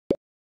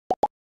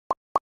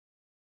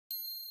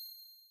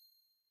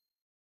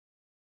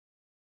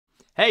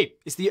Hey,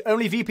 it's the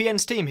Only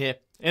VPNs team here.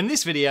 In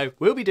this video,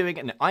 we'll be doing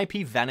an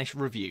IPVanish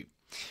review.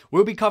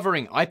 We'll be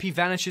covering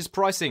IPVanish's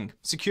pricing,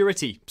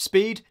 security,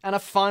 speed, and a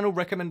final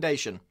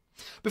recommendation.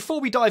 Before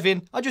we dive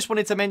in, I just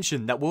wanted to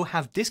mention that we'll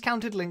have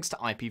discounted links to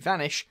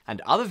IPVanish and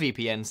other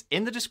VPNs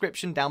in the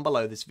description down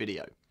below this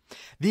video.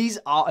 These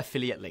are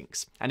affiliate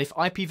links, and if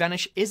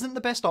IPVanish isn't the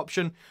best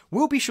option,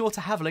 we'll be sure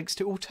to have links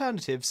to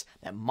alternatives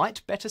that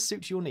might better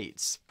suit your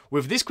needs.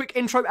 With this quick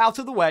intro out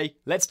of the way,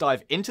 let's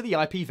dive into the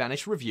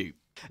IPVanish review.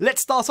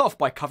 Let's start off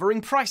by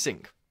covering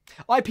pricing.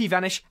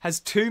 IPVanish has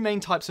two main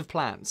types of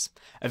plans,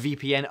 a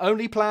VPN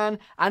only plan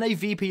and a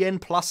VPN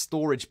plus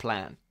storage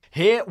plan.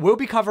 Here we'll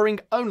be covering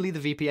only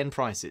the VPN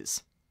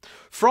prices.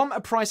 From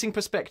a pricing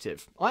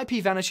perspective,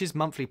 IPVanish's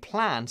monthly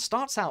plan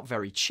starts out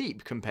very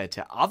cheap compared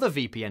to other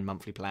VPN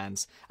monthly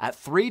plans at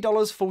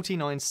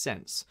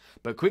 $3.49,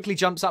 but quickly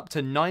jumps up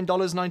to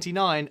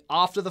 $9.99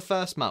 after the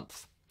first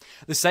month.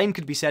 The same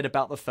could be said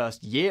about the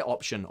first year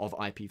option of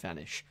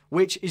IPVanish,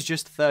 which is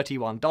just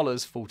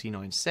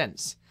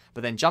 $31.49,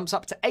 but then jumps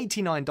up to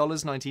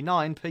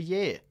 $89.99 per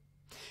year.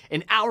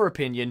 In our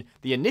opinion,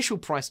 the initial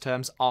price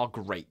terms are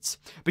great,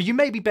 but you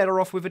may be better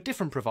off with a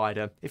different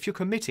provider if you're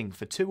committing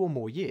for 2 or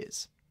more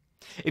years.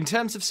 In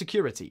terms of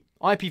security,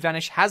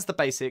 IPVanish has the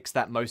basics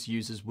that most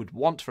users would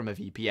want from a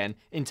VPN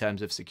in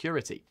terms of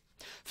security.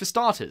 For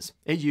starters,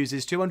 it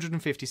uses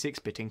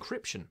 256-bit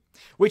encryption,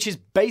 which is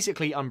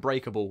basically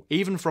unbreakable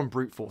even from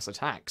brute force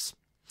attacks.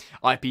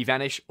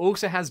 IPVanish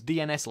also has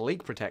DNS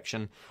leak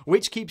protection,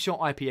 which keeps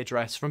your IP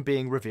address from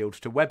being revealed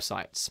to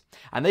websites,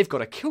 and they've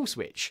got a kill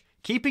switch,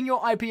 keeping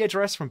your IP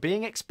address from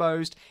being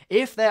exposed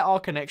if there are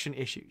connection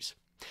issues.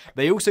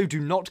 They also do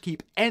not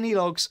keep any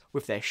logs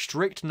with their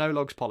strict no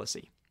logs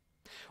policy.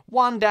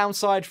 One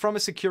downside from a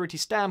security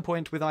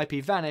standpoint with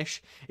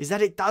IPVanish is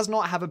that it does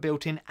not have a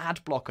built-in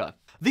ad blocker.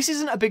 This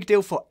isn't a big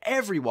deal for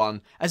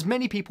everyone, as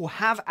many people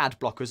have ad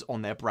blockers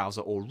on their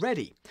browser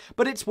already,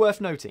 but it's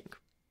worth noting.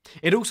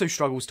 It also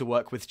struggles to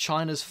work with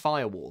China's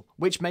firewall,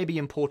 which may be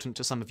important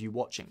to some of you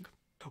watching.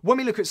 When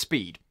we look at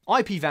speed,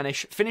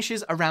 IPVanish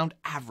finishes around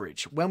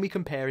average when we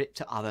compare it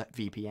to other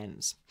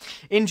VPNs.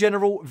 In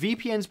general,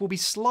 VPNs will be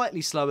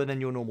slightly slower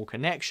than your normal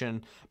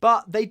connection,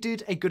 but they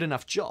did a good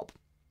enough job.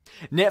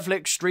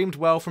 Netflix streamed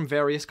well from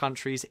various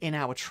countries in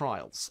our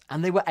trials,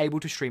 and they were able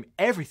to stream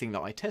everything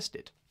that I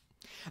tested.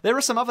 There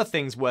are some other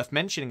things worth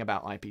mentioning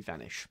about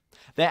IPVanish.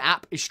 Their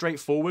app is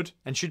straightforward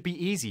and should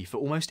be easy for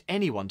almost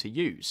anyone to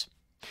use.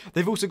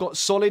 They've also got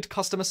solid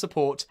customer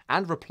support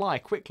and reply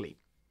quickly.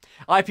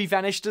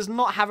 IPVanish does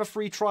not have a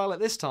free trial at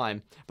this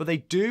time, but they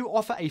do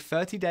offer a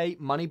 30-day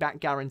money-back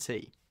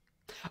guarantee.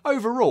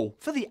 Overall,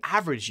 for the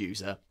average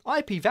user,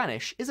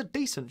 IPVanish is a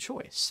decent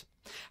choice.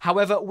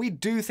 However, we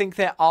do think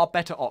there are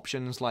better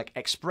options like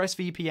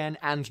ExpressVPN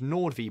and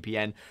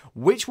NordVPN,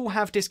 which we'll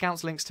have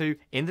discounts links to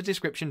in the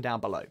description down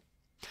below.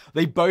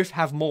 They both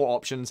have more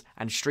options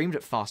and streamed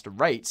at faster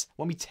rates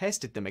when we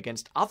tested them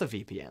against other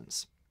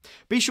VPNs.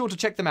 Be sure to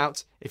check them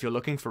out if you're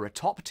looking for a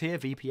top-tier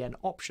VPN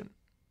option.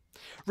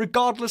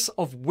 Regardless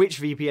of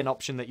which VPN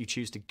option that you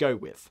choose to go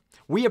with,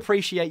 we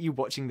appreciate you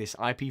watching this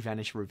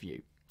IPVanish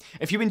review.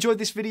 If you enjoyed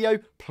this video,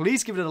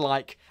 please give it a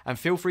like and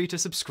feel free to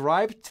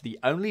subscribe to the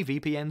Only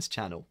VPNs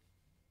channel.